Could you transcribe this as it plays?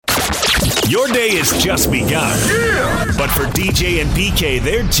Your day has just begun. Yeah! But for DJ and PK,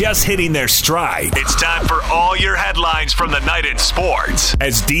 they're just hitting their stride. It's time for all your headlines from the night in sports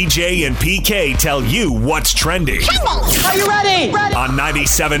as DJ and PK tell you what's trending. Are you ready? On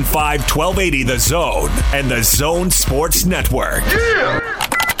 97.5 1280 The Zone and The Zone Sports Network. Yeah!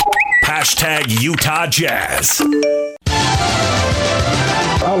 Hashtag Utah Jazz.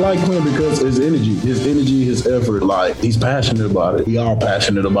 I like Quinn because his energy, his effort, like, he's passionate about it. We are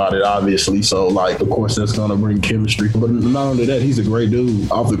passionate about it, obviously. So, like, of course, that's going to bring chemistry. But not only that, he's a great dude.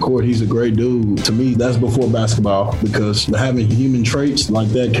 Off the court, he's a great dude. To me, that's before basketball, because having human traits like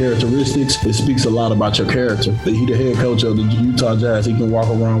that, characteristics, it speaks a lot about your character. He's the head coach of the Utah Jazz. He can walk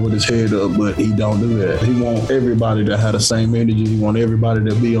around with his head up, but he don't do that. He wants everybody to have the same energy. He wants everybody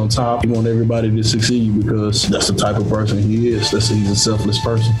to be on top. He wants everybody to succeed because that's the type of person he is. He's a selfless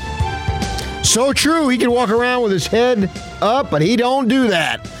person. So true. He can walk around with his head up, but he don't do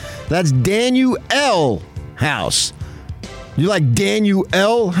that. That's Daniel House. Do you like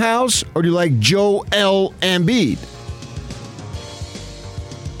Daniel House or do you like Joel Embiid?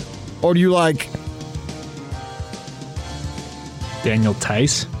 Or do you like Daniel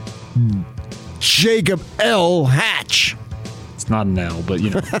Tice? Jacob L. Hatch? It's not an L, but you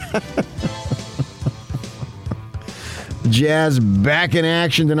know. Jazz back in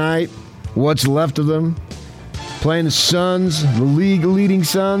action tonight. What's left of them? Playing the Suns, the league-leading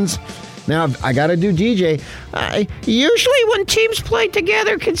Suns. Now, I got to do DJ. Usually when teams play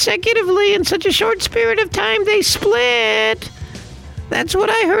together consecutively in such a short period of time, they split. That's what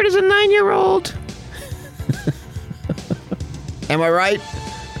I heard as a 9-year-old. Am I right?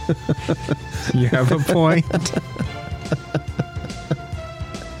 You have a point.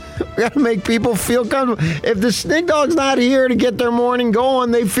 We got to make people feel comfortable. If the Snig Dog's not here to get their morning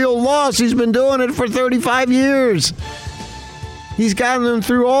going, they feel lost. He's been doing it for 35 years. He's gotten them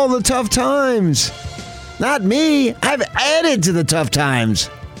through all the tough times. Not me. I've added to the tough times.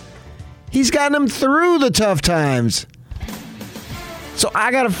 He's gotten them through the tough times. So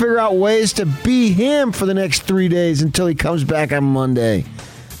I got to figure out ways to be him for the next 3 days until he comes back on Monday.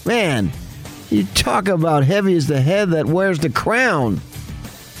 Man, you talk about heavy as the head that wears the crown.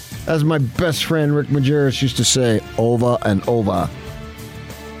 As my best friend Rick Majerus used to say, over and over.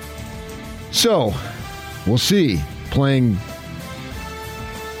 So, we'll see. Playing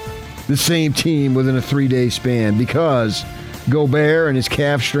the same team within a 3-day span because Gobert and his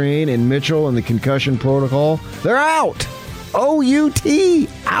calf strain and Mitchell and the concussion protocol, they're out. O-U-T,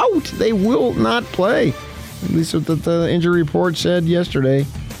 out. They will not play. At least what the injury report said yesterday.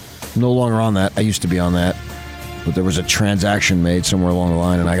 No longer on that. I used to be on that. But there was a transaction made somewhere along the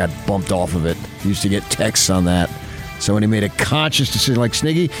line, and I got bumped off of it. I used to get texts on that. So when he made a conscious decision, like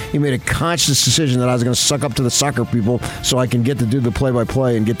Sniggy, he made a conscious decision that I was going to suck up to the soccer people so I can get to do the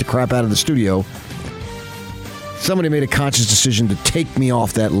play-by-play and get the crap out of the studio. Somebody made a conscious decision to take me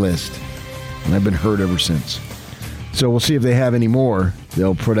off that list, and I've been hurt ever since. So we'll see if they have any more.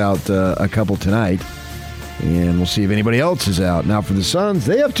 They'll put out a couple tonight, and we'll see if anybody else is out. Now for the Suns,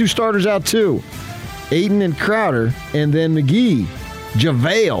 they have 2 starters out too. Ayton and Crowder, and then McGee,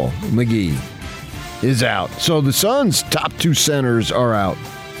 JaVale McGee, is out. So the Suns' top 2 centers are out.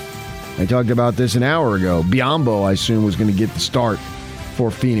 I talked about this an hour ago. Biyombo, I assume, was going to get the start for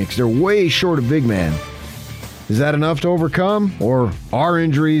Phoenix. They're way short of big man. Is that enough to overcome? Or our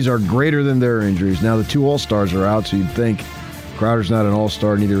injuries are greater than their injuries? Now the 2 All-Stars are out, so you'd think Crowder's not an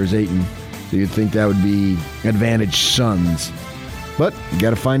All-Star, neither is Ayton. So you'd think that would be advantage Suns. But you got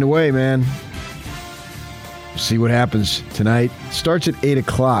to find a way, man. See what happens tonight. Starts at 8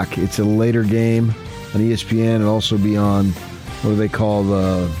 o'clock. It's a later game on ESPN. It'll also be on, what do they call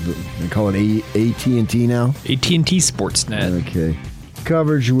they call it AT&T now? AT&T Sportsnet. Okay.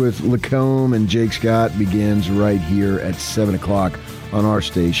 Coverage with Lacombe and Jake Scott begins right here at 7 o'clock on our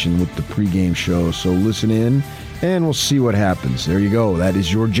station with the pregame show. So listen in, and we'll see what happens. There you go. That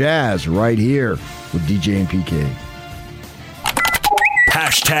is your Jazz right here with DJ and PK.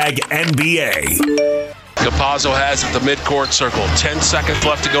 Hashtag NBA. Campazzo has at the midcourt circle. 10 seconds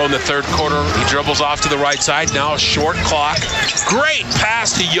left to go in the third quarter. He dribbles off to the right side. Now a short clock. Great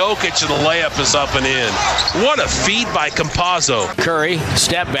pass to Jokic, and the layup is up and in. What a feed by Campazzo. Curry,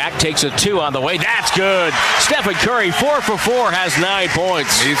 step back, takes a 2 on the way. That's good. Stephen Curry, 4 for 4, has 9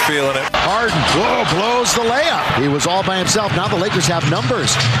 points. He's feeling it. Harden blows the layup. He was all by himself. Now the Lakers have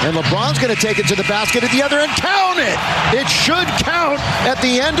numbers. And LeBron's going to take it to the basket at the other end. Count it! It should count at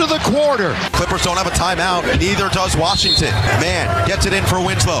the end of the quarter. Clippers don't have a timeout. Neither does Washington. Man gets it in for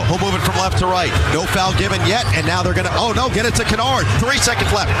Winslow. He'll move it from left to right. No foul given yet, and now they're going to, get it to Kennard. 3 seconds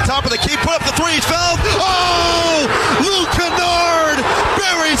left. Top of the key, put up the 3, he's fouled. Oh! Luke Kennard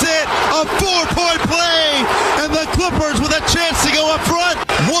buries it. A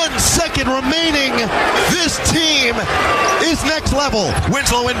remaining. This team is next level.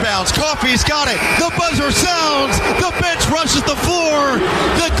 Winslow inbounds. Coffey's got it. The buzzer sounds. The bench rushes the floor.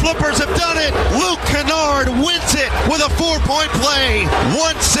 The Clippers have done it. Luke Kennard wins it with a 4-point play.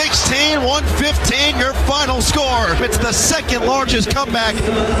 116-115, your final score. It's the second largest comeback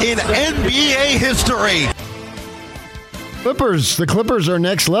in NBA history. The Clippers are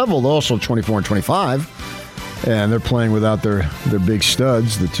next level. They're also 24-25. And they're playing without their big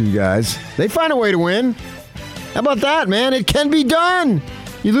studs, the two guys. They find a way to win. How about that, man? It can be done.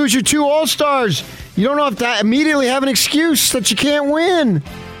 You lose your two All-Stars. You don't have to immediately have an excuse that you can't win.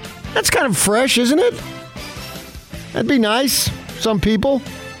 That's kind of fresh, isn't it? That'd be nice. Some people.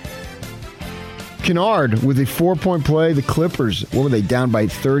 Kennard with a 4-point play. The Clippers, what were they, down by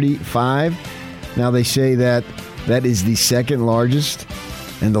 35? Now they say that is the second largest.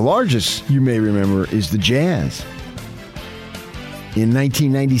 And the largest, you may remember, is the Jazz. In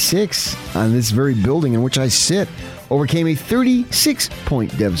 1996, on this very building in which I sit, overcame a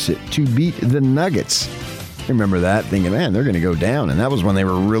 36-point deficit to beat the Nuggets. I remember that, thinking, man, they're going to go down. And that was when they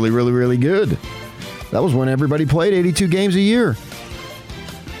were really, really, really good. That was when everybody played 82 games a year.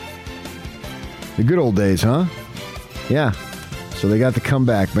 The good old days, huh? Yeah. So they got the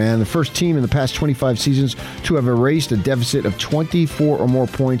comeback, man. The first team in the past 25 seasons to have erased a deficit of 24 or more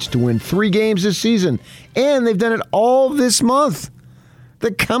points to win 3 games this season. And they've done it all this month.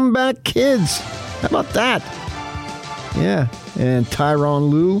 The comeback kids. How about that? Yeah. And Tyronn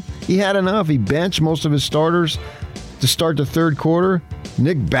Lue, he had enough. He benched most of his starters to start the third quarter.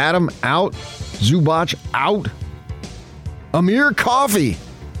 Nick Batum out. Zubac out. Amir Coffey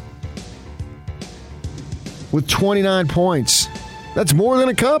with 29 points. That's more than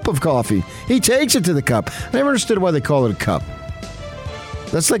a cup of coffee. He takes it to the cup. I never understood why they call it a cup.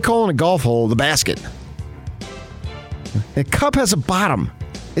 That's like calling a golf hole the basket. A cup has a bottom.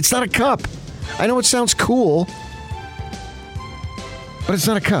 It's not a cup. I know it sounds cool, but it's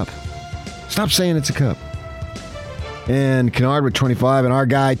not a cup. Stop saying it's a cup. And Kennard with 25, and our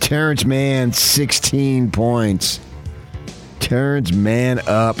guy Terrence Mann, 16 points. Terrence Mann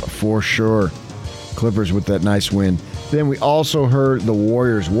up for sure. Clippers with that nice win. Then we also heard the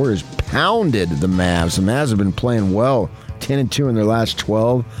Warriors. Warriors pounded the Mavs. The Mavs have been playing well, 10-2 in their last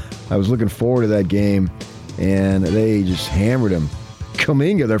 12. I was looking forward to that game, and they just hammered them.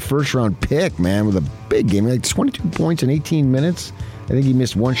 Kuminga, their first-round pick, man, with a big game. Like 22 points in 18 minutes. I think he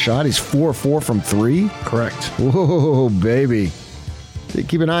missed one shot. He's 4-4 from 3. Correct. Whoa, baby.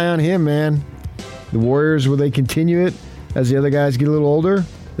 Keep an eye on him, man. The Warriors, will they continue it as the other guys get a little older?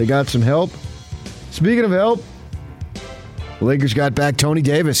 They got some help. Speaking of help, the Lakers got back Tony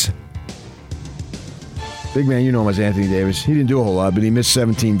Davis. Big man, you know him as Anthony Davis. He didn't do a whole lot, but he missed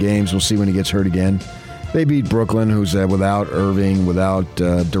 17 games. We'll see when he gets hurt again. They beat Brooklyn, who's without Irving, without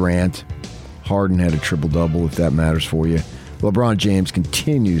Durant. Harden had a triple-double, if that matters for you. LeBron James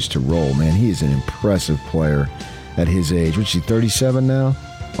continues to roll, man. He is an impressive player at his age. What's he, 37 now?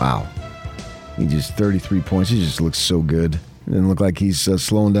 Wow. He just 33 points. He just looks so good. Doesn't look like he's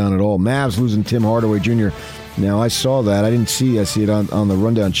slowing down at all. Mavs losing Tim Hardaway Jr. Now, I saw that. I see it on the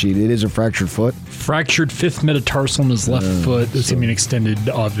rundown sheet. It is a fractured foot. Fractured 5th metatarsal in his left foot. That's going to be an extended,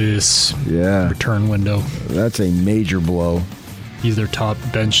 obvious return window. That's a major blow. He's their top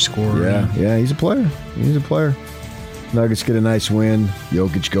bench scorer. Yeah, he's a player. Nuggets get a nice win.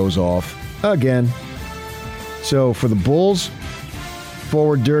 Jokic goes off again. So, for the Bulls,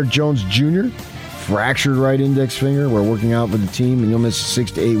 forward Derek Jones Jr., fractured right index finger. We're working out with the team, and you'll miss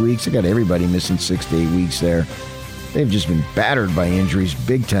 6 to 8 weeks. They got everybody missing 6 to 8 weeks there. They've just been battered by injuries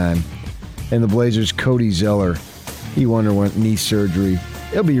big time. And the Blazers' Cody Zeller, he underwent knee surgery.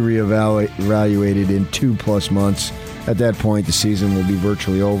 He'll be reevaluated in 2+ months. At that point, the season will be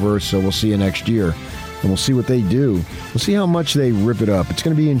virtually over, so we'll see you next year. And we'll see what they do. We'll see how much they rip it up. It's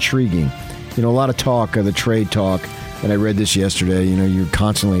going to be intriguing. You know, a lot of talk, the trade talk, and I read this yesterday. You know, you're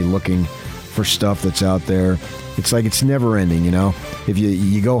constantly looking for stuff that's out there. It's like it's never ending, you know. If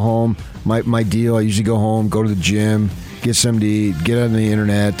you go home, my deal, I usually go home, go to the gym, get something to eat, get on the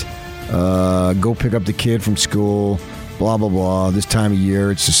internet, go pick up the kid from school, blah, blah, blah. This time of year,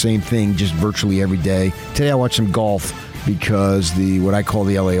 it's the same thing, just virtually every day. Today I watched some golf because what I call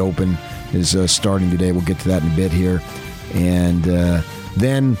the LA Open is starting today. We'll get to that in a bit here. And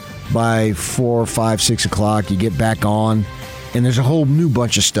then by 4, 5, 6 o'clock, you get back on, and there's a whole new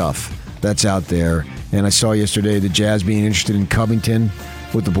bunch of stuff that's out there. And I saw yesterday the Jazz being interested in Covington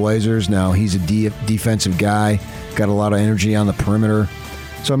with the Blazers. Now, he's a defensive guy, got a lot of energy on the perimeter.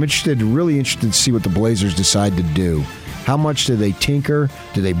 So I'm really interested to see what the Blazers decide to do. How much do they tinker?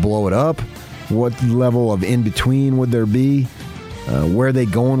 Do they blow it up? What level of in-between would there be? Where are they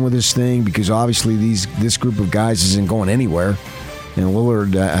going with this thing? Because obviously this group of guys isn't going anywhere. And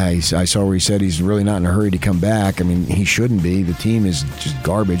Lillard, I saw where he said he's really not in a hurry to come back. I mean, he shouldn't be. The team is just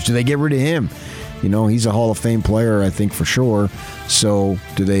garbage. Do they get rid of him? He's a Hall of Fame player, I think, for sure. So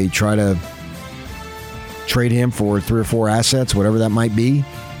do they try to trade him for 3 or 4 assets, whatever that might be?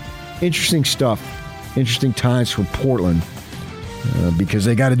 Interesting stuff. Interesting times for Portland because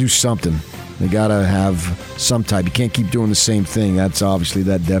they got to do something. They got to have some type. You can't keep doing the same thing. That's obviously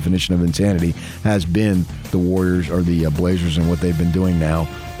that definition of insanity has been the Warriors or the Blazers and what they've been doing now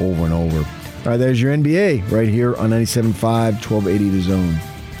over and over. All right, there's your NBA right here on 97.5, 1280 The Zone.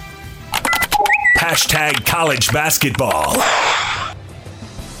 Hashtag college basketball.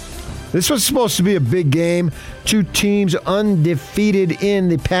 This was supposed to be a big game. 2 teams undefeated in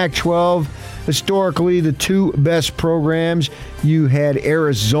the Pac-12. Historically, the 2 best programs. You had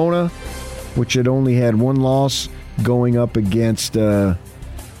Arizona, which had only had 1 loss, going up against UC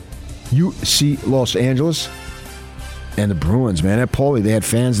Los Angeles. And the Bruins, man, at Pauley, they had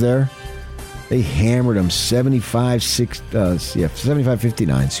fans there. They hammered them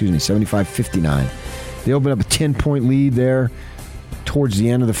 75-59. They opened up a 10-point lead there towards the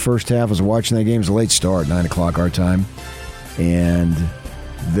end of the first half. I was watching that game. It was a late start, 9 o'clock our time. And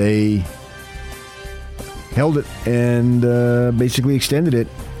they held it and basically extended it.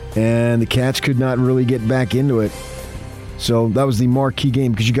 And the Cats could not really get back into it. So that was the marquee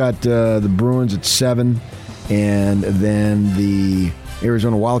game because you got the Bruins at 7, and then the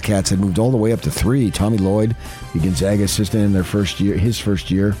Arizona Wildcats had moved all the way up to 3. Tommy Lloyd, the Gonzaga assistant in his first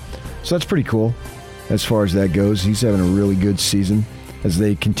year. So that's pretty cool as far as that goes. He's having a really good season as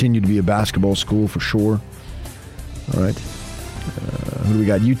they continue to be a basketball school for sure. All right. Who do we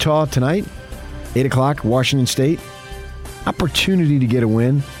got? Utah tonight, 8 o'clock, Washington State. Opportunity to get a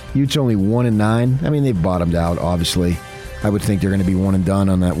win. Utes only 1-9. I mean, they've bottomed out, obviously. I would think they're going to be 1 and done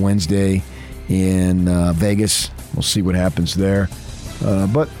on that Wednesday in Vegas. We'll see what happens there.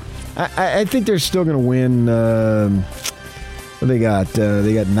 But I think they're still going to win. What they got?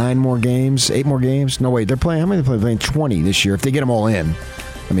 They got 9 more games, 8 more games. No, wait, they're playing. How many are they playing? Playing 20 this year. If they get them all in,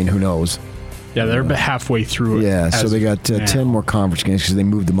 I mean, who knows? Yeah, they're halfway through it. Yeah, so they got 10 more conference games because they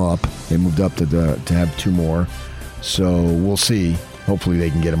moved them up. They moved up to have 2 more. So we'll see. Hopefully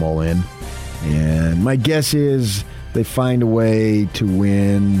they can get them all in. And my guess is they find a way to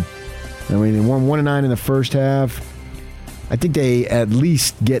win. I mean, they won 1-9 in the first half. I think they at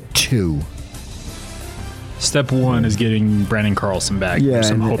least get 2. Step 1 is getting Brandon Carlson back. Yeah,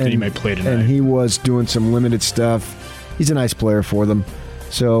 so I'm hoping he might play tonight. And he was doing some limited stuff. He's a nice player for them.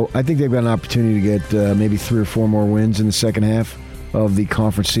 So I think they've got an opportunity to get maybe 3 or 4 more wins in the second half of the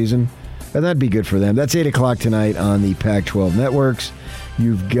conference season. And that'd be good for them. That's 8 o'clock tonight on the Pac-12 networks.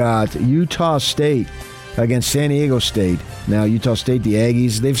 You've got Utah State against San Diego State. Now, Utah State, the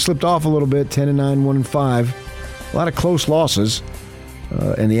Aggies, they've slipped off a little bit, 10-9, 1-5. A lot of close losses.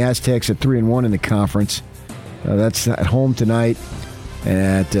 And the Aztecs at 3-1 in the conference. That's at home tonight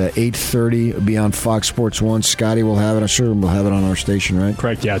at 8:30. It'll be on Fox Sports 1. Scotty will have it. I'm sure we'll have it on our station, right?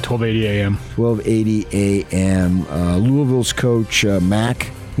 Correct, yeah, 12:80 a.m. 12:80 a.m. Louisville's coach,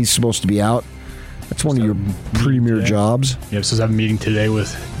 Mack, he's supposed to be out. That's one of your premier jobs. Yeah, so I have a meeting today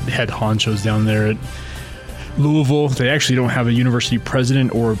with head honchos down there at Louisville. They actually don't have a university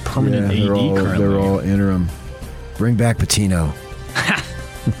president or permanent AD currently. They're all interim. Bring back Patino.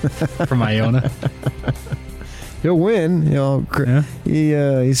 From Iona. He'll win.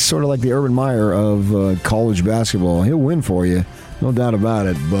 He's sort of like the Urban Meyer of college basketball. He'll win for you, no doubt about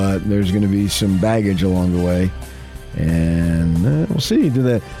it. But there's going to be some baggage along the way, and we'll see.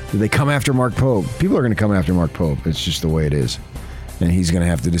 Do they come after Mark Pope? People are going to come after Mark Pope. It's just the way it is, and he's going to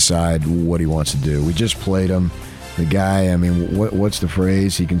have to decide what he wants to do. We just played him. The guy. I mean, what's the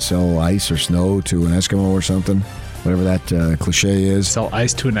phrase? He can sell ice or snow to an Eskimo or something. Whatever that cliche is. Sell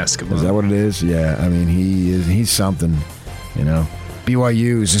ice to an Eskimo. Is that what it is? Yeah. I mean, he's something, you know.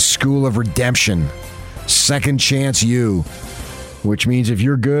 BYU is a school of redemption. Second chance U. Which means if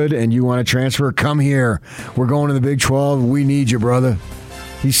you're good and you want to transfer, come here. We're going to the Big 12. We need you, brother.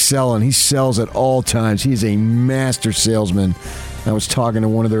 He's selling. He sells at all times. He's a master salesman. I was talking to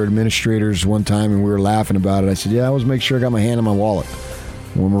one of their administrators one time, and we were laughing about it. I said, yeah, I always make sure I got my hand in my wallet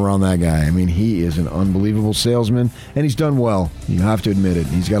when we're on that guy. I mean, he is an unbelievable salesman, and he's done well. You have to admit it.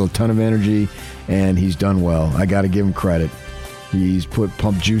 He's got a ton of energy, and he's done well. I got to give him credit. He's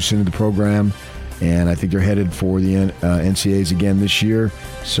pumped juice into the program, and I think they're headed for the NCAAs again this year.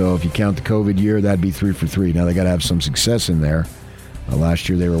 So if you count the COVID year, that'd be 3 for 3. Now, they got to have some success in there. Last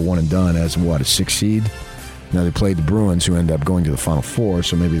year, they were 1 and done as, a 6 seed? Now, they played the Bruins, who ended up going to the Final Four,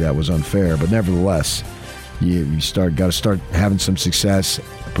 so maybe that was unfair. But nevertheless, you got to start having some success,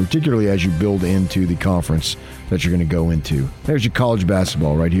 particularly as you build into the conference that you're going to go into. There's your college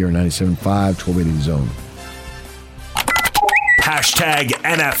basketball right here on 97.5, 1280 The Zone.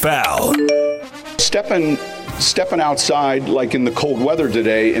 #NFL. Stepping outside like in the cold weather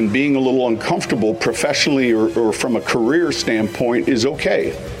today and being a little uncomfortable professionally or from a career standpoint is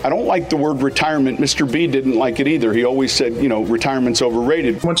okay. I don't like the word retirement. Mr. B didn't like it either. He always said, retirement's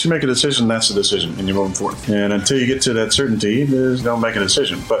overrated. Once you make a decision, that's a decision, and you're moving forward. And until you get to that certainty, don't make a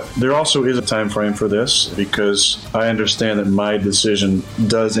decision. But there also is a time frame for this, because I understand that my decision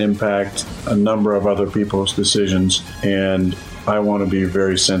does impact a number of other people's decisions, and I want to be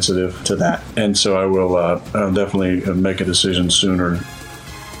very sensitive to that. And so I will I'll definitely make a decision sooner.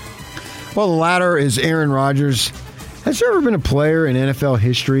 Well, the latter is Aaron Rodgers. Has there ever been a player in NFL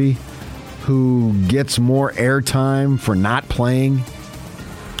history who gets more airtime for not playing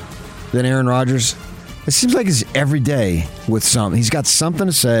than Aaron Rodgers? It seems like it's every day with something. He's got something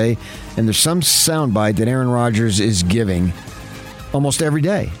to say, and there's some soundbite that Aaron Rodgers is giving almost every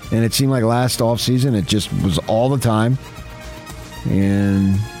day. And it seemed like last offseason, it just was all the time.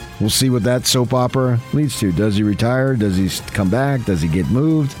 And we'll see what that soap opera leads to. Does he retire? Does he come back? Does he get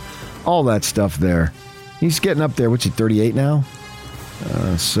moved? All that stuff there. He's getting up there. What's he, 38 now?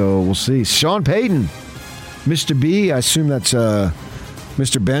 So we'll see. Sean Payton, Mr. B. I assume that's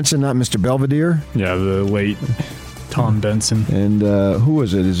Mr. Benson, not Mr. Belvedere. Yeah, the late Tom Benson. And who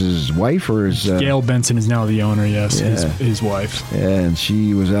was it? Is it his wife or his... Gail Benson is now the owner, yes, yeah. his wife. Yeah, and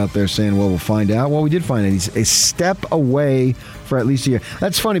she was out there saying, well, we'll find out. Well, we did find out. He's a step away for at least a year.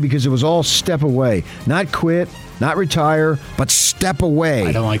 That's funny because it was all step away. Not quit, not retire, but step away.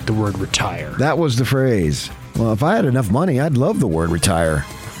 I don't like the word retire. That was the phrase. Well, if I had enough money, I'd love the word retire.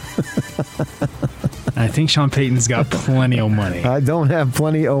 I think Sean Payton's got plenty of money. I don't have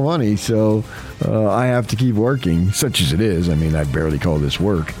plenty of money, so I have to keep working, such as it is. I mean, I barely call this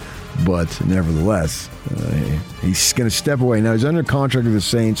work, but nevertheless, he's going to step away. Now, he's under contract with the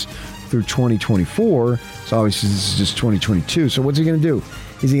Saints through 2024, so obviously this is just 2022. So what's he going to do?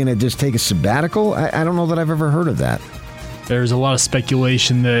 Is he going to just take a sabbatical? I don't know that I've ever heard of that. There's a lot of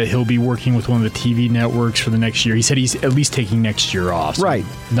speculation that he'll be working with one of the TV networks for the next year. He said he's at least taking next year off. So right.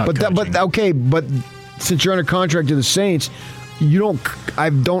 But since you're under contract to the Saints, I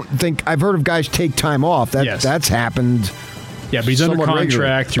don't think I've heard of guys take time off. That's happened. Yeah, but he's under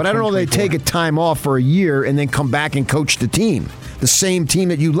contract. But I don't know they take a time off for a year and then come back and coach the team, the same team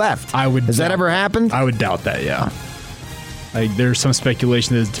that you left. Has that ever happened? I would doubt that. Yeah. There's some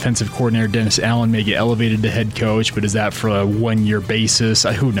speculation that his defensive coordinator, Dennis Allen, may get elevated to head coach, but is that for a one-year basis?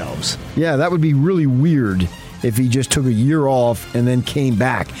 Who knows? Yeah, that would be really weird if he just took a year off and then came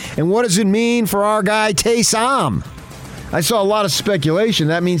back. And what does it mean for our guy, Taysom? I saw a lot of speculation.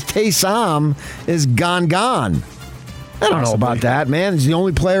 That means Taysom is gone. I don't know about that, man. Is the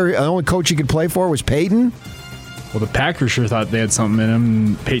only coach he could play for was Peyton? Well, the Packers sure thought they had something in him,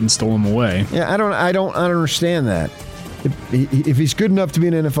 and Peyton stole him away. Yeah, I don't understand that. If he's good enough to be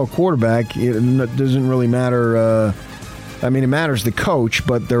an NFL quarterback, it doesn't really matter. It matters the coach,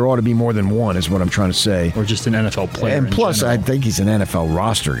 but there ought to be more than one, is what I'm trying to say. Or just an NFL player. And plus, I think he's an NFL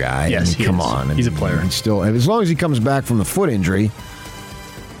roster guy. Yes, come on. He's a player. And still, as long as he comes back from the foot injury,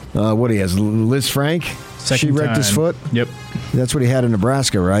 what he has, Liz Frank? She wrecked his foot? Yep. That's what he had in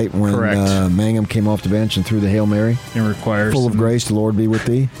Nebraska, right? When Mangum came off the bench and threw the Hail Mary. It requires full of grace, the Lord be with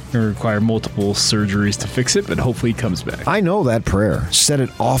thee. It require multiple surgeries to fix it, but hopefully he comes back. I know that prayer. Said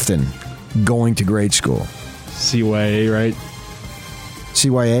it often going to grade school. CYA, right?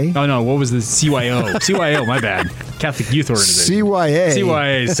 CYA? Oh, no. What was the CYO? CYO, my bad. Catholic Youth Organization. CYA.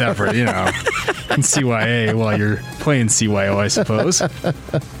 CYA is separate, And CYA while you're playing CYO, I suppose.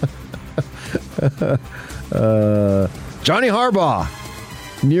 Johnny Harbaugh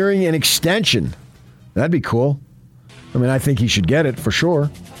nearing an extension. That'd be cool. I think he should get it for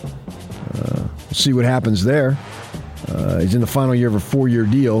sure. We'll see what happens there. He's in the final year of a 4-year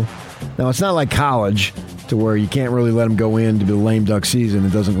deal. Now, it's not like college to where you can't really let him go into the lame duck season.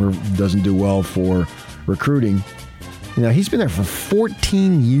 It doesn't do well for recruiting. He's been there for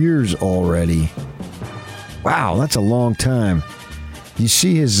 14 years already. Wow, that's a long time. You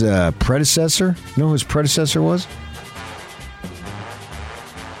see his predecessor? You know who his predecessor was?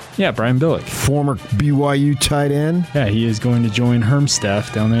 Yeah, Brian Billick. Former BYU tight end. Yeah, he is going to join Herm's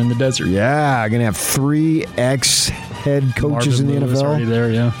staff down there in the desert. Yeah, going to have 3 ex-head coaches Marvin in the Lewis NFL. Already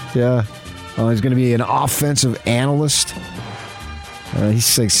there, yeah. Yeah. He's going to be an offensive analyst.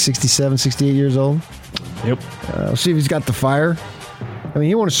 He's like 67, 68 years old. Yep. We'll see if he's got the fire.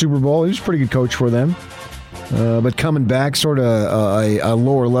 He won a Super Bowl. He was a pretty good coach for them. But coming back, sort of a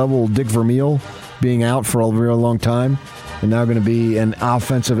lower level Dick Vermeil being out for a very long time, and now going to be an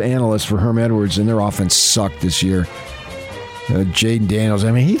offensive analyst for Herm Edwards, and their offense sucked this year. Jaden Daniels,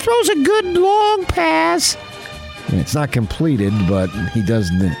 I mean, he throws a good long pass. It's not completed, but he does.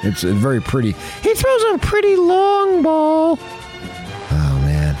 It's very pretty. He throws a pretty long ball. Oh,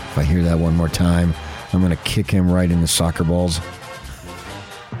 man. If I hear that one more time, I'm going to kick him right in the soccer balls.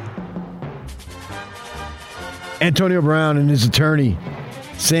 Antonio Brown and his attorney,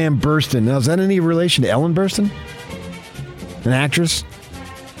 Sam Burstyn. Now, is that any relation to Ellen Burstyn? An actress?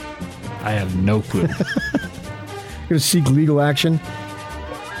 I have no clue. Going to seek legal action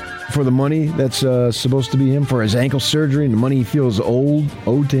for the money that's supposed to be him for his ankle surgery and the money he feels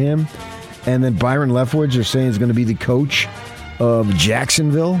owed to him. And then Byron Leftwich, they're saying, is going to be the coach of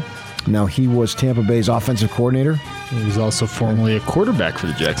Jacksonville. Now, he was Tampa Bay's offensive coordinator. He was also formerly a quarterback for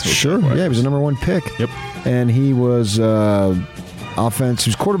the Jacksonville Jaguars. Yeah, he was the number one pick. Yep. And he was he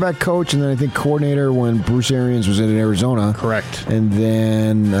was quarterback coach, and then I think coordinator when Bruce Arians was in Arizona. Correct. And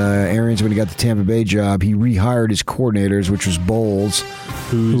then Arians, when he got the Tampa Bay job, he rehired his coordinators, which was Bowles,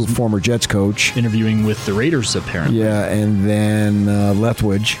 who's former Jets coach. Interviewing with the Raiders, apparently. Yeah, and then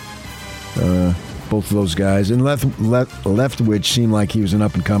Leftwich, both of those guys. And Leftwich seemed like he was an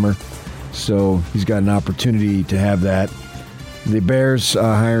up-and-comer, so he's got an opportunity to have that. The Bears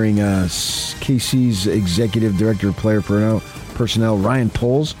hiring KC's executive director of player personnel, Ryan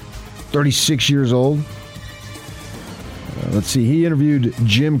Poles, 36 years old. Let's see, he interviewed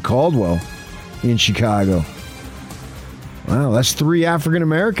Jim Caldwell in Chicago. Wow, that's 3 African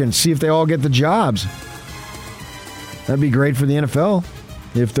Americans. See if they all get the jobs. That'd be great for the NFL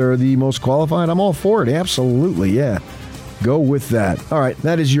if they're the most qualified. I'm all for it. Absolutely, yeah. Go with that. All right,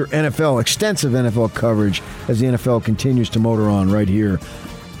 that is your extensive NFL coverage as the NFL continues to motor on right here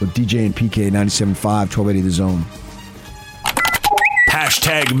with DJ and PK 97.5, 1280 The Zone.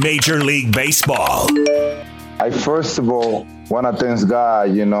 Hashtag Major League Baseball. I first of all want to thank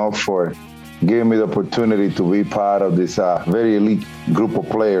God, for giving me the opportunity to be part of this very elite group of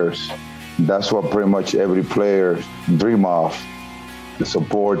players. That's what pretty much every player dream of, the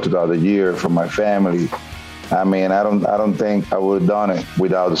support throughout the year from my family. I mean, I don't think I would have done it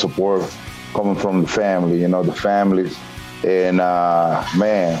without the support coming from the family, the families. And,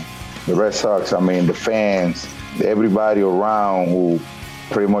 man, the Red Sox, I mean, the fans, everybody around who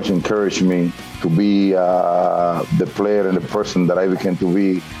pretty much encouraged me to be the player and the person that I became to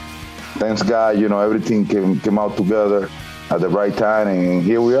be. Thanks God, everything came out together at the right time, and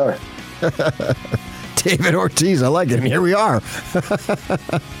here we are. David Ortiz, I like it. And here we are.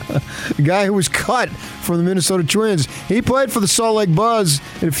 The guy who was cut from the Minnesota Twins. He played for the Salt Lake Buzz.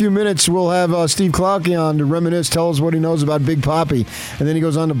 In a few minutes, we'll have Steve Klauke on to reminisce, tell us what he knows about Big Papi. And then he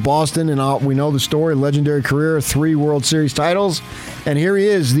goes on to Boston, and we know the story. Legendary career, 3 World Series titles. And here he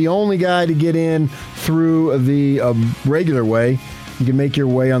is, the only guy to get in through the regular way. You can make your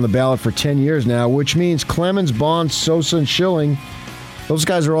way on the ballot for 10 years now, which means Clemens, Bonds, Sosa, and Schilling, those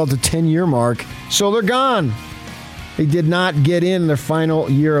guys are all at the 10-year mark, so they're gone. They did not get in their final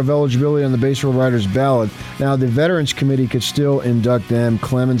year of eligibility on the Baseball Writers ballot. Now, the Veterans Committee could still induct them.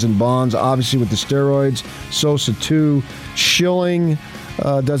 Clemens and Bonds, obviously with the steroids. Sosa, too. Schilling,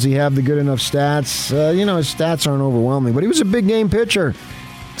 does he have the good enough stats? His stats aren't overwhelming, but he was a big-game pitcher.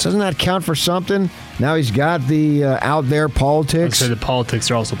 Doesn't that count for something? Now he's got the out there politics. I'd say the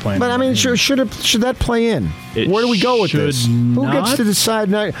politics are also playing. But I mean, should that play in? Where do we go with this? Who gets to decide?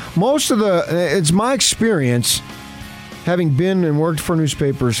 Now, it's my experience, having been and worked for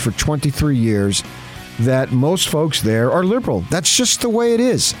newspapers for 23 years, that most folks there are liberal. That's just the way it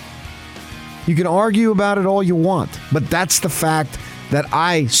is. You can argue about it all you want, but that's the fact that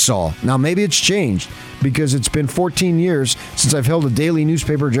I saw. Now, maybe it's changed because it's been 14 years since I've held a daily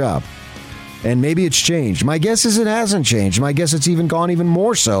newspaper job. And maybe it's changed. My guess is it hasn't changed. My guess it's even gone even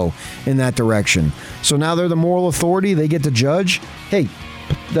more so in that direction. So now they're the moral authority. They get to judge. Hey,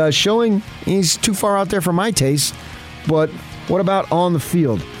 Schilling, he's too far out there for my taste. But what about on the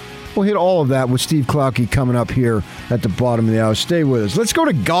field? We'll hit all of that with Steve Klauke coming up here at the bottom of the hour. Stay with us. Let's go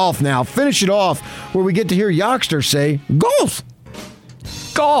to golf now. Finish it off where we get to hear Yockster say, golf.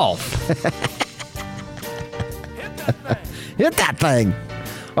 Golf. Hit that thing.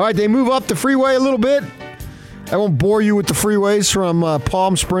 All right, they move up the freeway a little bit. I won't bore you with the freeways from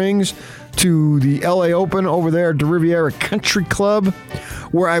Palm Springs to the LA Open over there at the Riviera Country Club,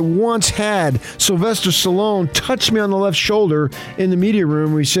 where I once had Sylvester Stallone touch me on the left shoulder in the media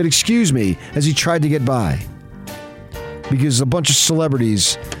room where he said, "Excuse me," as he tried to get by. Because a bunch of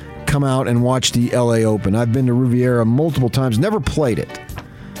celebrities come out and watch the LA Open. I've been to Riviera multiple times, never played it.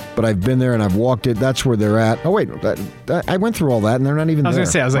 but I've been there and I've walked it. That's where they're at. Oh, wait. I went through all that, and they're not even there. I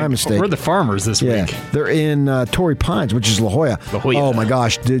was going to say, My mistake. we're the Farmers this week. They're in Torrey Pines, which is La Jolla. Oh, my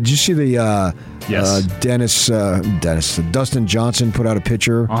gosh. Did you see the Dustin Johnson put out a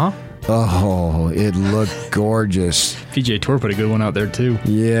picture? Uh-huh. Oh, it looked gorgeous. PGA Tour put a good one out there, too.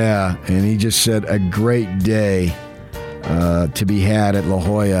 Yeah, and he just said a great day to be had at La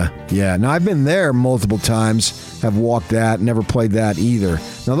Jolla. Yeah, now I've been there multiple times, have walked that, never played that either.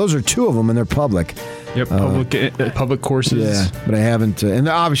 Now, those are two of them, and they're public. Yep, public courses. Yeah, but I haven't. And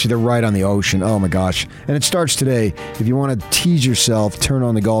obviously, they're right on the ocean. Oh, my gosh. And it starts today. If you want to tease yourself, turn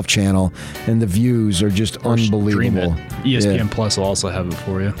on the Golf Channel, and the views are just unbelievable. ESPN Plus will also have it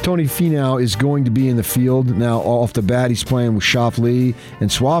for you. Tony Finau is going to be in the field. Now, off the bat, he's playing with Schauffele and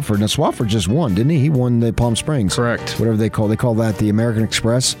Swafford. Now, Swafford just won, didn't he? He won the Palm Springs. Correct. Whatever they call that the American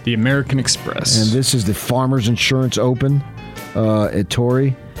Express. The American Express. And this is the Farmers Insurance Open at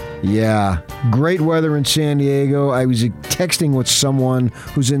Torrey. Yeah, great weather in San Diego. I was texting with someone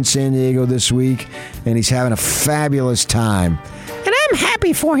who's in San Diego this week, and he's having a fabulous time. And I'm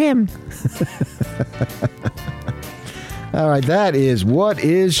happy for him. All right, that is What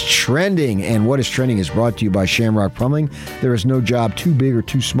is Trending. And What is Trending is brought to you by Shamrock Plumbing. There is no job too big or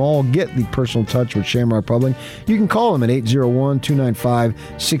too small. Get the personal touch with Shamrock Plumbing. You can call them at 801-295-1690,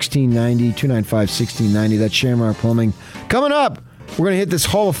 295-1690. That's Shamrock Plumbing. Coming up, we're going to hit this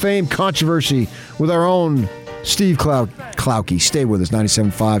Hall of Fame controversy with our own Steve Klauke. Stay with us,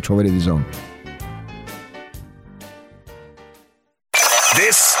 97.5, 1280 The Zone.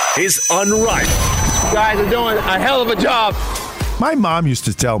 This is Unrivaled. You guys are doing a hell of a job. My mom used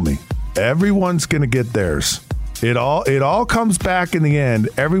to tell me, everyone's going to get theirs. It all comes back in the end.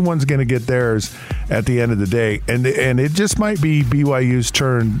 Everyone's going to get theirs at the end of the day. And it just might be BYU's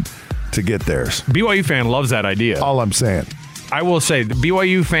turn to get theirs. BYU fan loves that idea. All I'm saying. I will say, the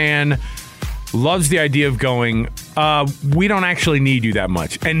BYU fan loves the idea of going, we don't actually need you that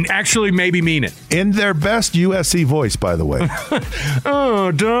much. And actually maybe mean it. In their best USC voice, by the way.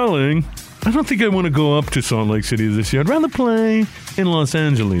 Oh, darling, I don't think I want to go up to Salt Lake City this year. I'd rather play in Los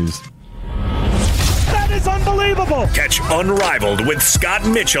Angeles. That is unbelievable. Catch Unrivaled with Scott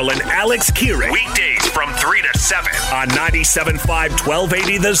Mitchell and Alex Keeran. Weekdays from 3 to 7 on 97.5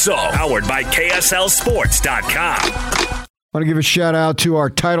 1280 The Zone. Powered by KSLSports.com. I want to give a shout out to our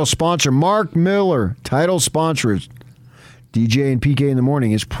title sponsor, Mark Miller. Title sponsors, DJ and PK in the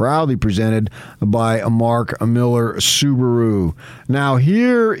Morning, is proudly presented by Mark Miller Subaru. Now,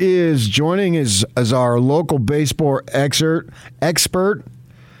 here is joining as our local baseball expert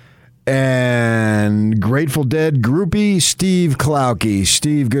and Grateful Dead groupie, Steve Klauke.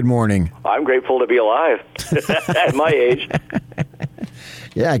 Steve, good morning. I'm grateful to be alive at my age.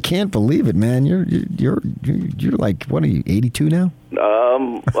 Yeah, I can't believe it, man. You're like, what are you, 82 now?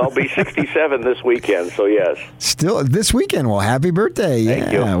 I'll be 67 this weekend, so yes. Still this weekend. Well, happy birthday.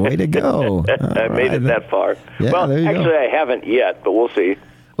 Thank you. Way to go. I made it that far. Yeah, well, there you actually, go. I haven't yet, but we'll see.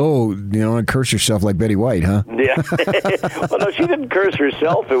 Oh, and curse yourself like Betty White, huh? Yeah. Well, no, she didn't curse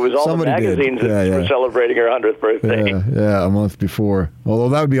herself. It was all Somebody the magazines that were celebrating her 100th birthday. Yeah, a month before. Although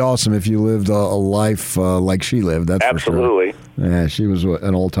that would be awesome if you lived a life like she lived. That's Absolutely. For sure. Yeah, she was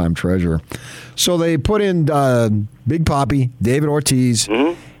an all-time treasure. So they put in Big Papi, David Ortiz,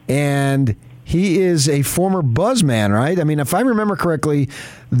 and he is a former Buzzman, right? I mean, if I remember correctly,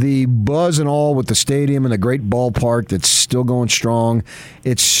 the buzz and all with the stadium and the great ballpark that's still going strong,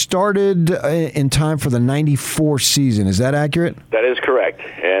 it started in time for the 94 season. Is that accurate? That is correct.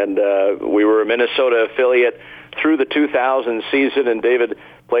 And we were a Minnesota affiliate through the 2000 season, and David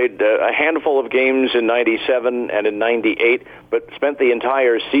played a handful of games in 97 and in 98, but spent the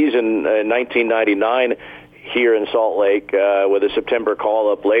entire season in 1999 here in Salt Lake with a September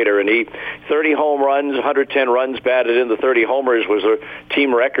call-up later. And he 30 home runs, 110 runs batted in. The 30 homers was a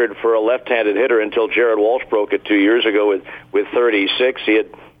team record for a left-handed hitter until Jared Walsh broke it 2 years ago with 36. He had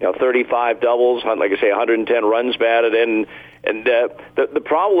 35 doubles, like I say, 110 runs batted in. And the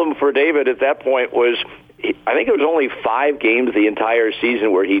problem for David at that point was, I think it was only 5 games the entire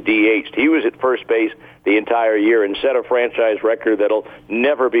season where he DH'd. He was at first base the entire year and set a franchise record that'll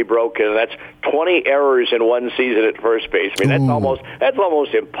never be broken. And that's 20 errors in one season at first base. I mean, that's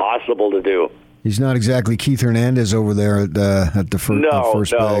almost impossible to do. He's not exactly Keith Hernandez over there at the first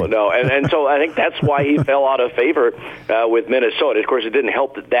base. No. And so I think that's why he fell out of favor with Minnesota. Of course, it didn't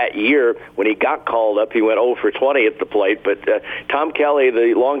help that year when he got called up, he went 0 for 20 at the plate. But Tom Kelly,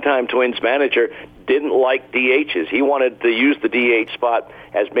 the longtime Twins manager, didn't like DHs. He wanted to use the DH spot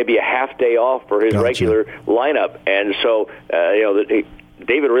as maybe a half day off for his regular lineup. And so,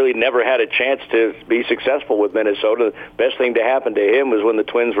 David really never had a chance to be successful with Minnesota. The best thing to happen to him was when the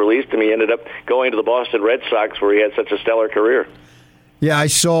Twins released him. He ended up going to the Boston Red Sox, where he had such a stellar career. Yeah, I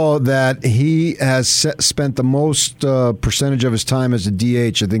saw that he has spent the most percentage of his time as a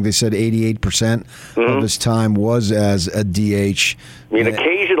DH. I think they said 88% of his time was as a DH. I mean,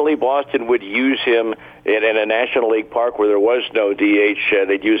 occasionally Boston would use him in a National League park where there was no DH.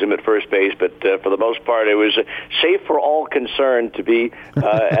 They'd use him at first base, but for the most part, it was safe for all concerned to be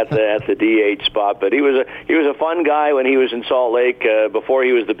at the DH spot. But he was a fun guy when he was in Salt Lake. Before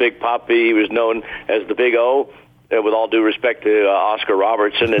he was the Big Papi, he was known as the Big O. With all due respect to Oscar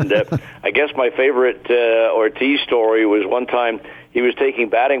Robertson. And I guess my favorite Ortiz story was one time he was taking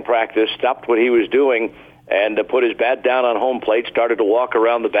batting practice, stopped what he was doing, and put his bat down on home plate, started to walk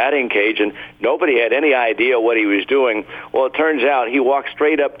around the batting cage, and nobody had any idea what he was doing. Well, it turns out he walked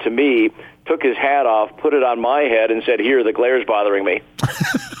straight up to me, took his hat off, put it on my head, and said, "Here, the glare's bothering me."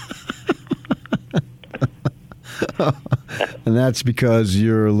 And that's because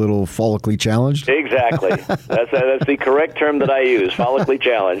you're a little follically challenged? Exactly. That's the correct term that I use, follically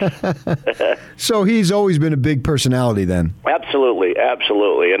challenged. So he's always been a big personality then? Absolutely.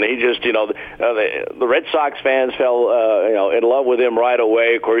 And he just, the Red Sox fans fell, in love with him right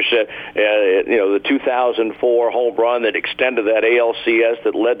away. Of course, the 2004 home run that extended that ALCS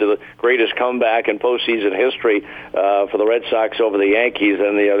that led to the greatest comeback in postseason history for the Red Sox over the Yankees.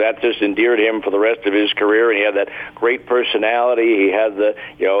 And, that just endeared him for the rest of his career. And he had that great personality. He had the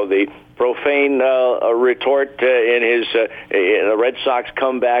profane retort in his in the Red Sox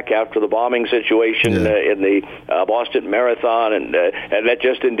comeback after the bombing situation in the Boston Marathon, and that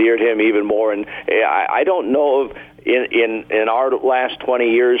just endeared him even more. And I don't know of in our last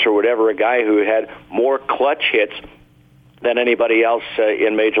 20 years or whatever a guy who had more clutch hits than anybody else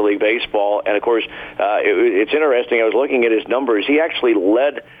in Major League Baseball. And of course, it's interesting. I was looking at his numbers. He actually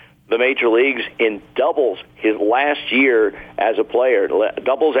led the major leagues in doubles his last year as a player.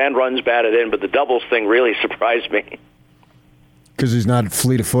 Doubles and runs batted in, but the doubles thing really surprised me. Because he's not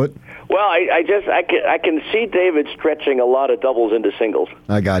fleet of foot? Well, I can see David stretching a lot of doubles into singles.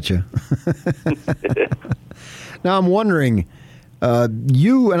 I got you. Now I'm wondering,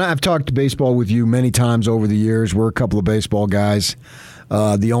 you and I've talked baseball with you many times over the years. We're a couple of baseball guys.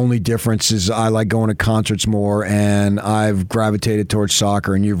 The only difference is I like going to concerts more, and I've gravitated towards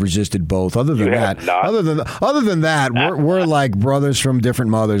soccer, and you've resisted both. Other than that, we're like brothers from different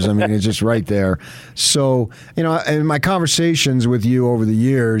mothers. I mean, it's just right there. So, in my conversations with you over the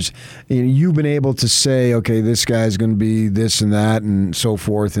years, you've been able to say, okay, this guy's going to be this and that and so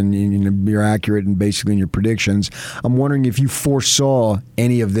forth, and you're accurate and basically in your predictions. I'm wondering if you foresaw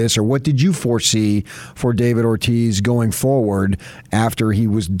any of this, or what did you foresee for David Ortiz going forward after he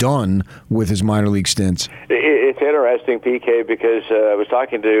was done with his minor league stints? It's interesting, PK, because I was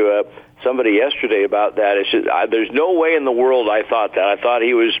talking to somebody yesterday about that. It's just, there's no way in the world I thought that. I thought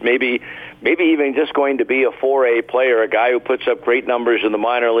he was maybe even just going to be a 4A player, a guy who puts up great numbers in the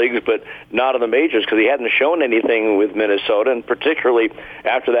minor leagues, but not in the majors, because he hadn't shown anything with Minnesota, and particularly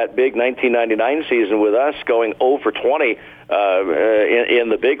after that big 1999 season with us, going 0 for 20 in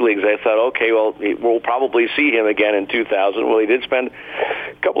the big leagues. I thought, okay, well, we'll probably see him again in 2000. Well, he did spend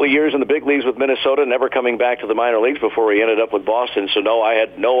a couple of years in the big leagues with Minnesota, never coming back to the minor leagues before he ended up with Boston. So, no, I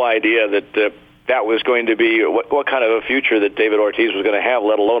had no idea that that was going to be what kind of a future that David Ortiz was going to have,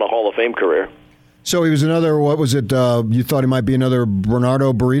 let alone a Hall of Fame career. So he was another, what was it, you thought he might be another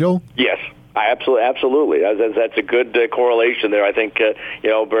Bernardo Burrito? Yes. Absolutely. That's a good correlation there. I think,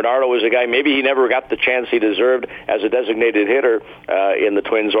 Bernardo was a guy, maybe he never got the chance he deserved as a designated hitter in the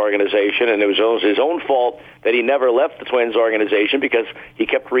Twins organization, and it was his own fault that he never left the Twins organization, because he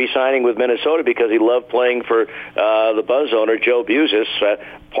kept re-signing with Minnesota because he loved playing for the Buzz owner, Joe Buzis,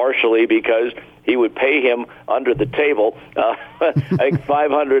 partially because he would pay him under the table, I think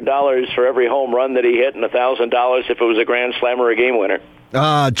 $500 for every home run that he hit, and $1,000 if it was a grand slam or a game winner.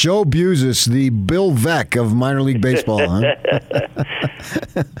 Joe Buzis, the Bill Veeck of minor league baseball, huh?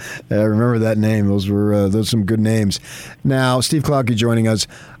 I remember that name. Those were some good names. Now, Steve Klauke joining us.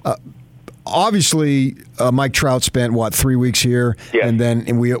 Obviously, Mike Trout spent 3 weeks here, and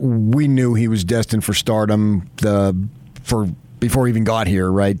then we knew he was destined for stardom before he even got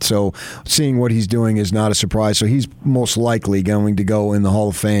here, right? So seeing what he's doing is not a surprise. So he's most likely going to go in the Hall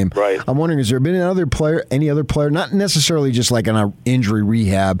of Fame. Right. I'm wondering, has there been any other player, not necessarily just like an injury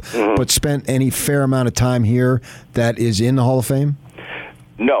rehab, but spent any fair amount of time here that is in the Hall of Fame?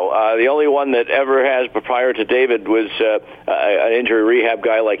 No, the only one that ever has, but prior to David, was an injury rehab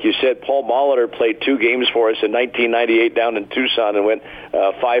guy, like you said. Paul Molitor played 2 games for us in 1998 down in Tucson and went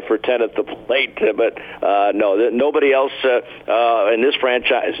 5 for 10 at the plate. But no, nobody else in this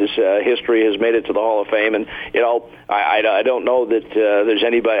franchise's history has made it to the Hall of Fame. And I don't know that there's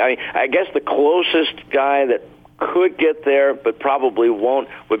anybody. I guess the closest guy that could get there, but probably won't,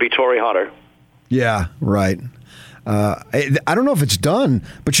 would be Torrey Hunter. Yeah, right. I don't know if it's done,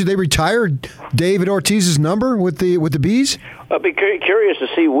 but should they retire David Ortiz's number with the Bees? I'll be curious to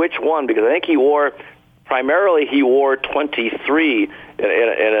see which one, because I think he wore 23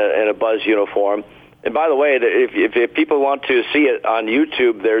 in a Buzz uniform. And by the way, if people want to see it on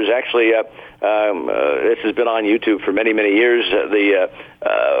YouTube, there's actually this has been on YouTube for many, many years.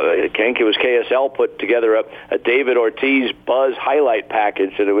 I think it was KSL put together a David Ortiz Buzz highlight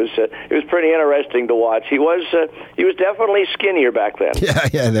package, and it was pretty interesting to watch. He was definitely skinnier back then.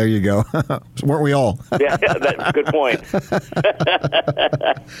 Yeah, there you go. Weren't we all? Yeah, that's a good point.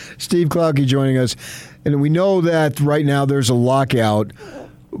 Steve Klauke joining us, and we know that right now there's a lockout.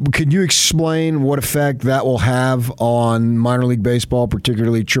 Could you explain what effect that will have on minor league baseball,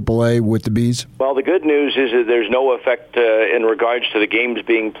 particularly AAA, with the Bees? Well, the good news is that there's no effect in regards to the games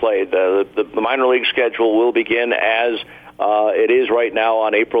being played. The minor league schedule will begin as it is right now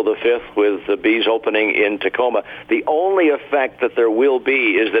on April the 5th with the Bees opening in Tacoma. The only effect that there will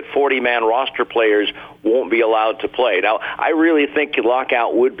be is that 40-man roster players won't be allowed to play. Now, I really think the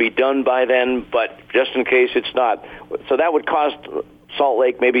lockout would be done by then, but just in case it's not. So that would cost Salt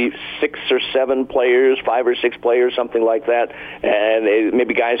Lake maybe 6 or 7 players, 5 or 6 players, something like that, and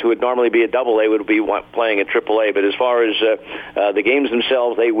maybe guys who would normally be at AA would be playing at AAA. But as far as the games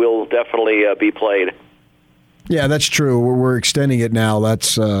themselves, they will definitely be played. Yeah, that's true. We're extending it now.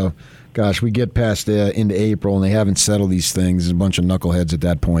 That's we get past into April, and they haven't settled these things. There's a bunch of knuckleheads at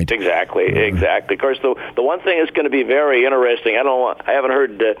that point. Exactly. Of course, the one thing that's going to be very interesting, I haven't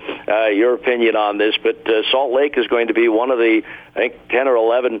heard your opinion on this, but Salt Lake is going to be one of the, I think, 10 or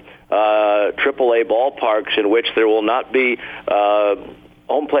 11 AAA ballparks in which there will not be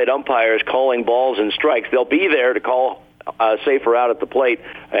home plate umpires calling balls and strikes. They'll be there to call safer out at the plate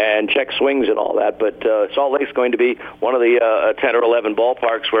and check swings and all that. But Salt Lake's going to be one of the 10 or 11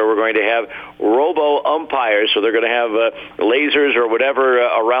 ballparks where we're going to have robo umpires. So they're going to have lasers or whatever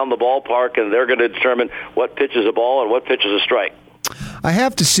around the ballpark, and they're going to determine what pitch is a ball and what pitch is a strike. I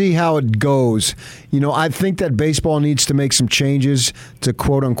have to see how it goes. I think that baseball needs to make some changes to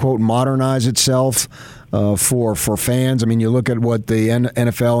quote-unquote modernize itself for fans. I mean, you look at what the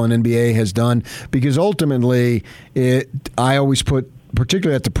NFL and NBA has done, because ultimately I always put,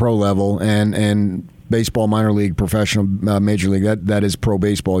 particularly at the pro level and baseball, minor league, professional, major league, that is pro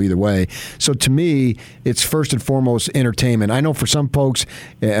baseball either way. So to me, it's first and foremost entertainment. I know for some folks,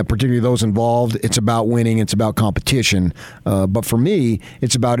 particularly those involved, it's about winning, it's about competition. But for me,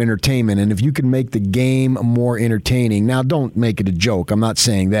 it's about entertainment. And if you can make the game more entertaining, now don't make it a joke, I'm not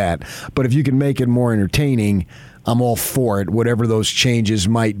saying that, but if you can make it more entertaining, I'm all for it, whatever those changes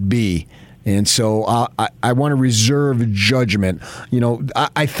might be. And so I want to reserve judgment.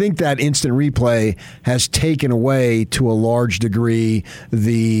 I think that instant replay has taken away to a large degree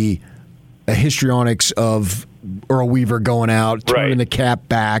the histrionics of Earl Weaver going out, turning the cap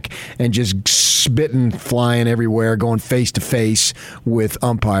back, and just spitting, flying everywhere, going face to face with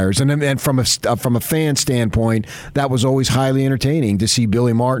umpires. And from a fan standpoint, that was always highly entertaining to see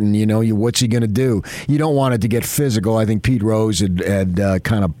Billy Martin. What's he going to do? You don't want it to get physical. I think Pete Rose had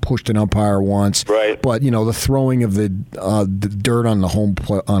kind of pushed an umpire once. Right. But the throwing of the dirt on the home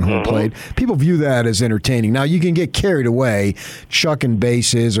plate, people view that as entertaining. Now you can get carried away, chucking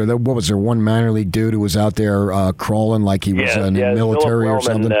bases, or what was there one minor league dude who was out there crawling like he was in the military or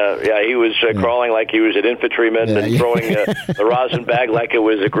something? He was crawling like he was an infantryman and throwing the rosin bag like it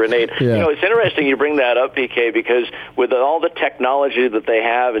was a grenade. Yeah. It's interesting you bring that up, PK, because with all the technology that they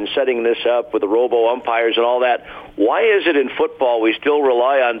have in setting this up with the robo-umpires and all that, why is it in football we still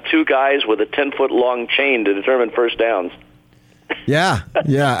rely on 2 guys with a 10-foot-long chain to determine first downs? Yeah,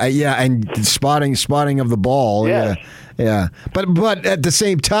 and spotting of the ball. Yeah. But at the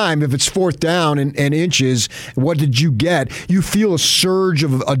same time, if it's 4th down and inches, what did you get? You feel a surge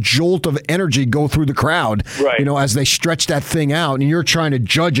of a jolt of energy go through the crowd, right? As they stretch that thing out, and you're trying to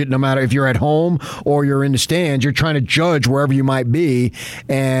judge it. No matter if you're at home or you're in the stands, you're trying to judge wherever you might be,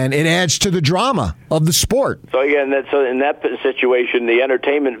 and it adds to the drama of the sport. So again, in that situation, the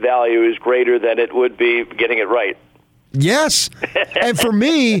entertainment value is greater than it would be getting it right. Yes. And for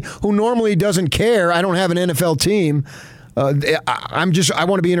me, who normally doesn't care, I don't have an NFL team, I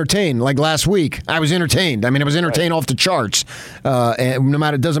want to be entertained. Like last week, I was entertained. I mean, I was entertained off the charts. And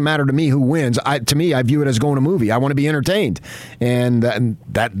it doesn't matter to me who wins. To me, I view it as going to a movie. I want to be entertained, and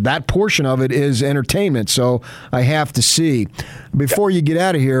that portion of it is entertainment. So I have to see. Before you get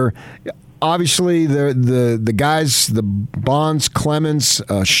out of here, obviously the guys, the Bonds, Clemens,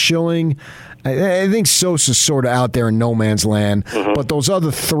 Schilling. I think Sosa's sort of out there in no man's land, but those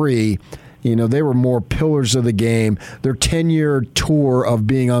other three. They were more pillars of the game. Their 10-year tour of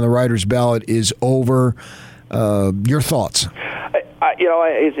being on the writer's ballot is over. Your thoughts?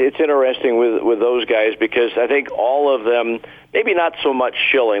 It's interesting with those guys because I think all of them, maybe not so much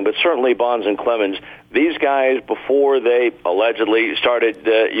Schilling, but certainly Bonds and Clemens, these guys, before they allegedly started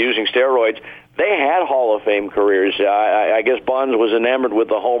using steroids, they had Hall of Fame careers. I guess Bonds was enamored with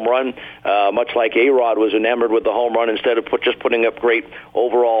the home run, much like A-Rod was enamored with the home run instead of just putting up great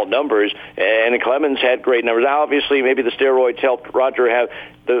overall numbers. And Clemens had great numbers. Now, obviously, maybe the steroids helped Roger have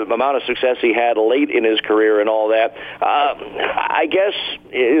the amount of success he had late in his career and all that. I guess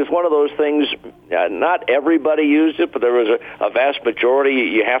it's one of those things, not everybody used it, but there was a vast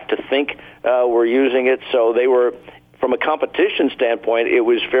majority, you have to think, were using it. So they were... From a competition standpoint, it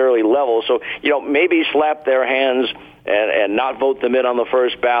was fairly level. So, maybe slap their hands and not vote them in on the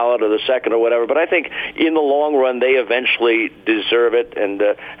first ballot or the second or whatever. But I think in the long run, they eventually deserve it. And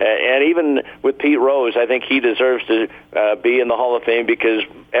even with Pete Rose, I think he deserves to be in the Hall of Fame because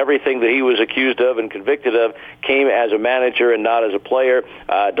everything that he was accused of and convicted of came as a manager and not as a player.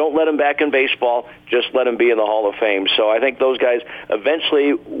 Don't let him back in baseball. Just let him be in the Hall of Fame. So I think those guys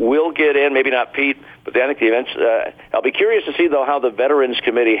eventually will get in, maybe not Pete, but I think the events. I'll be curious to see, though, how the Veterans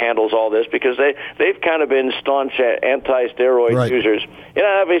Committee handles all this because they've kind of been staunch anti-steroid users.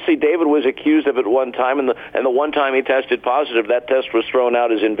 Obviously, David was accused of it one time, and the one time he tested positive, that test was thrown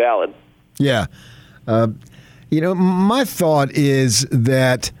out as invalid. Yeah. My thought is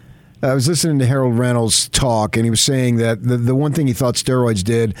that I was listening to Harold Reynolds talk, and he was saying that the one thing he thought steroids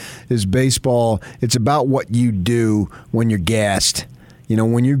did is baseball, it's about what you do when you're gassed.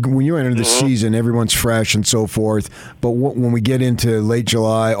 When you enter the season, everyone's fresh and so forth. But when we get into late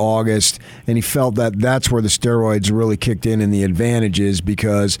July, August, and he felt that that's where the steroids really kicked in the advantages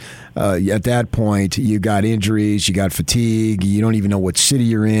because at that point you got injuries, you got fatigue, you don't even know what city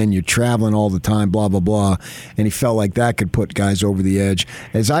you're in, you're traveling all the time, blah, blah, blah. And he felt like that could put guys over the edge.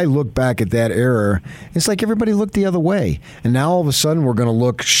 As I look back at that era, it's like everybody looked the other way. And now all of a sudden we're going to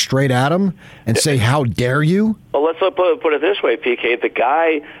look straight at them and say, how dare you? Well, let's put it this way, PK. The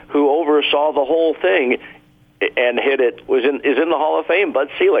guy who oversaw the whole thing and hit it is in the Hall of Fame, Bud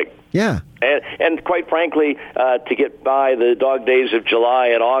Selig. Yeah. And quite frankly, to get by the dog days of July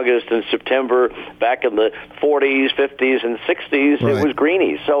and August and September back in the 40s, 50s, and 60s, It was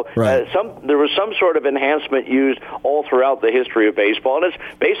greenies. So there was some sort of enhancement used all throughout the history of baseball, and it's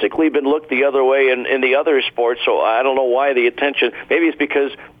basically been looked the other way in the other sports. So I don't know why the attention. Maybe it's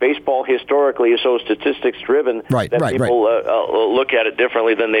because baseball historically is so statistics-driven that people look at it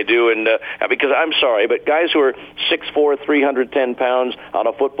differently than they do. And because I'm sorry, but guys who are 6'4", 310 pounds on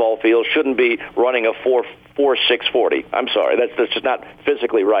a football field shouldn't be running a 4.46 40. I'm sorry, that's just not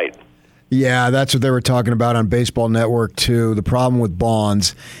physically right. Yeah, that's what they were talking about on Baseball Network too. The problem with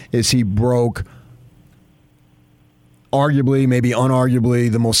Bonds is he broke arguably, maybe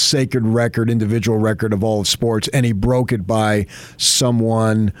unarguably, the most sacred individual record of all of sports, and he broke it by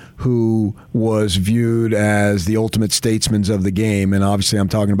someone who was viewed as the ultimate statesman of the game, and obviously I'm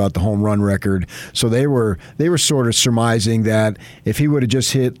talking about the home run record. So they were sort of surmising that if he would have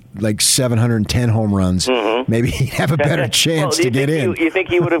just hit like 710 home runs, maybe he'd have a better chance to get in. You think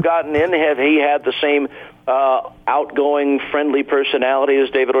he would have gotten in had he had the same outgoing, friendly personality as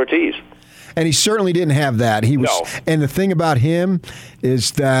David Ortiz? And he certainly didn't have that. And the thing about him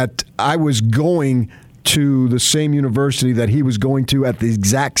is that I was going to the same university that he was going to at the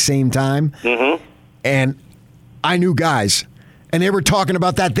exact same time, and I knew guys, and they were talking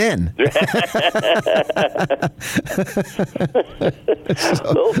about that then.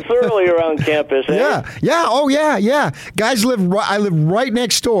 A little surly around campus, eh? Yeah. Oh, yeah. Guys I live right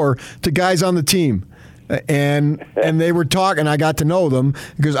next door to guys on the team. And they were talking. I got to know them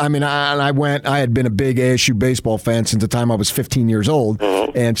because I had been a big ASU baseball fan since the time I was 15 years old,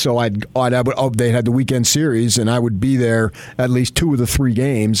 and so they had the weekend series, and I would be there at least 2 of the 3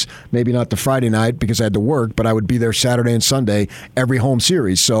 games. Maybe not the Friday night because I had to work, but I would be there Saturday and Sunday every home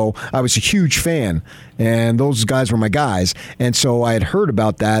series. So I was a huge fan, and those guys were my guys. And so I had heard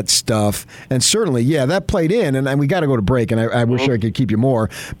about that stuff, and certainly, that played in. And we got to go to break, and I wish I could keep you more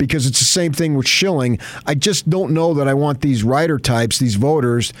because it's the same thing with Schilling. I just don't know that I want these writer types, these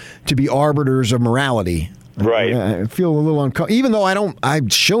voters, to be arbiters of morality. Right. I feel a little uncomfortable. Even though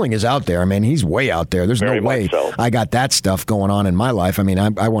Schilling is out there. I mean, he's way out there. There's Very no way much so. I got that stuff going on in my life. I mean,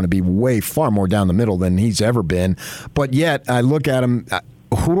 I want to be far more down the middle than he's ever been. But yet, I look at him,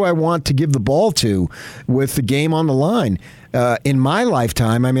 who do I want to give the ball to with the game on the line? In my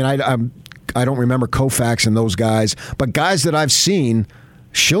lifetime, I mean, I don't remember Koufax and those guys, but guys that I've seen,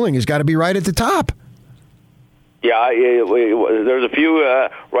 Schilling has got to be right at the top. Yeah, there's a few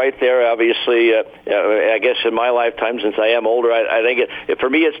right there. Obviously, I guess in my lifetime, since I am older, I think for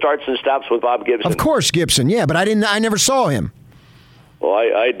me it starts and stops with Bob Gibson. Of course, Gibson. Yeah, but I never saw him. Well,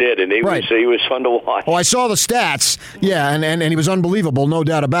 I did, and he was fun to watch. Oh, I saw the stats. Yeah, and he was unbelievable, no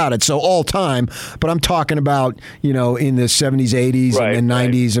doubt about it. So all time, but I'm talking about in the 70s, 80s, and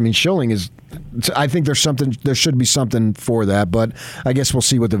 90s. I mean, Schilling is. I think there should be something for that, but I guess we'll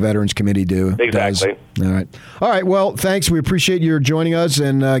see what the Veterans Committee does. Exactly. All right. Well, thanks. We appreciate your joining us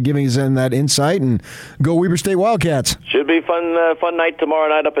and giving us that insight. And go Weber State Wildcats. Should be fun night tomorrow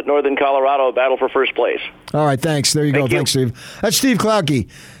night up at Northern Colorado. Battle for first place. All right. Thanks. There you go. Thanks, Steve. That's Steve Klauke.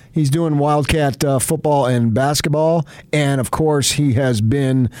 He's doing Wildcat football and basketball, and of course, he has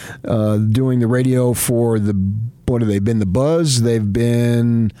been doing the radio for what have they been? The Buzz. They've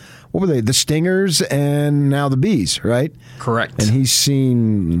been. What were they? The Stingers and now the Bees, right? Correct. And he's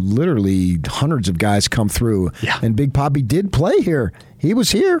seen literally hundreds of guys come through. Yeah. And Big Poppy did play here. He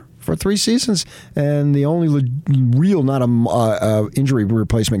was here for 3 seasons, and the only real, not a injury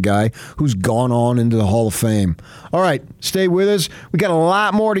replacement guy who's gone on into the Hall of Fame. All right, stay with us. We got a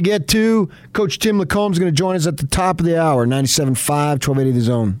lot more to get to. Coach Tim Lacombe is going to join us at the top of the hour, 97.5, 1280 The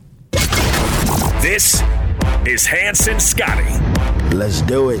Zone. This is Hanson Scotty. Let's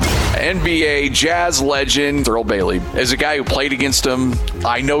do it. NBA Jazz legend Thurl Bailey. As a guy who played against him,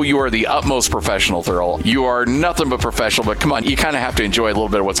 I know you are the utmost professional, Thurl. You are nothing but professional, but come on, you kind of have to enjoy a little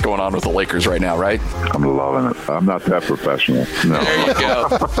bit of what's going on with the Lakers right now, right? I'm loving it. I'm not that professional. No. There you go.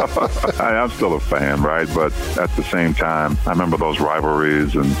 I'm still a fan, right? But at the same time, I remember those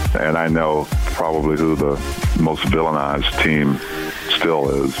rivalries, and I know probably who the most villainized team still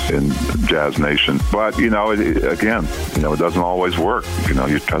is in Jazz Nation. But, it doesn't always work.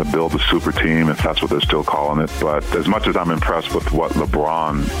 You try to build a super team, if that's what they're still calling it. But as much as I'm impressed with what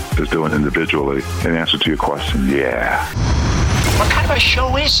LeBron is doing individually, in answer to your question, yeah. What kind of a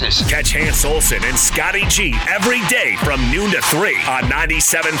show is this? Catch Hans Olsen and Scotty G every day from noon to 3 on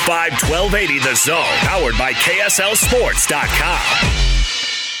 97.5 1280 The Zone, powered by KSLSports.com.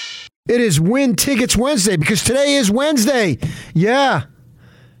 It is Win Tickets Wednesday because today is Wednesday. Yeah.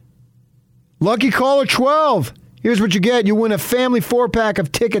 Lucky caller 12. Here's what you get. You win a family 4-pack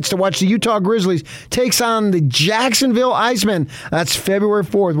of tickets to watch the Utah Grizzlies takes on the Jacksonville Icemen. That's February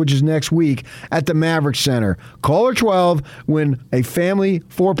 4th, which is next week, at the Maverick Center. Caller 12, win a family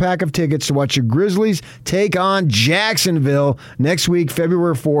 4-pack of tickets to watch the Grizzlies take on Jacksonville next week,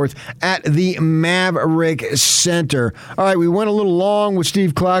 February 4th, at the Maverick Center. All right, we went a little long with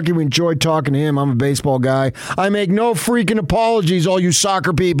Steve Klauke. We enjoyed talking to him. I'm a baseball guy. I make no freaking apologies, all you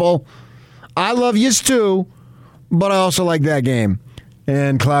soccer people. I love yous too. But I also like that game.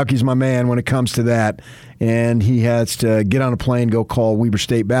 And Klauke's my man when it comes to that. And he has to get on a plane, go call Weber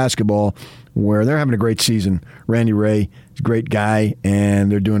State basketball, where they're having a great season. Randy Ray is a great guy,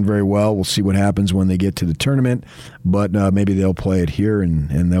 and they're doing very well. We'll see what happens when they get to the tournament. But maybe they'll play it here,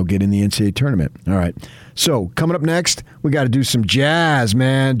 and they'll get in the NCAA tournament. All right. So coming up next, we got to do some Jazz,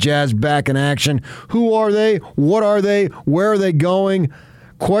 man. Jazz back in action. Who are they? What are they? Where are they going?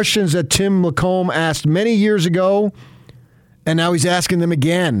 Questions that Tim Lacombe asked many years ago, and now he's asking them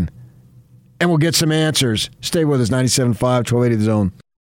again. And we'll get some answers. Stay with us, 97.5, 1280 The Zone.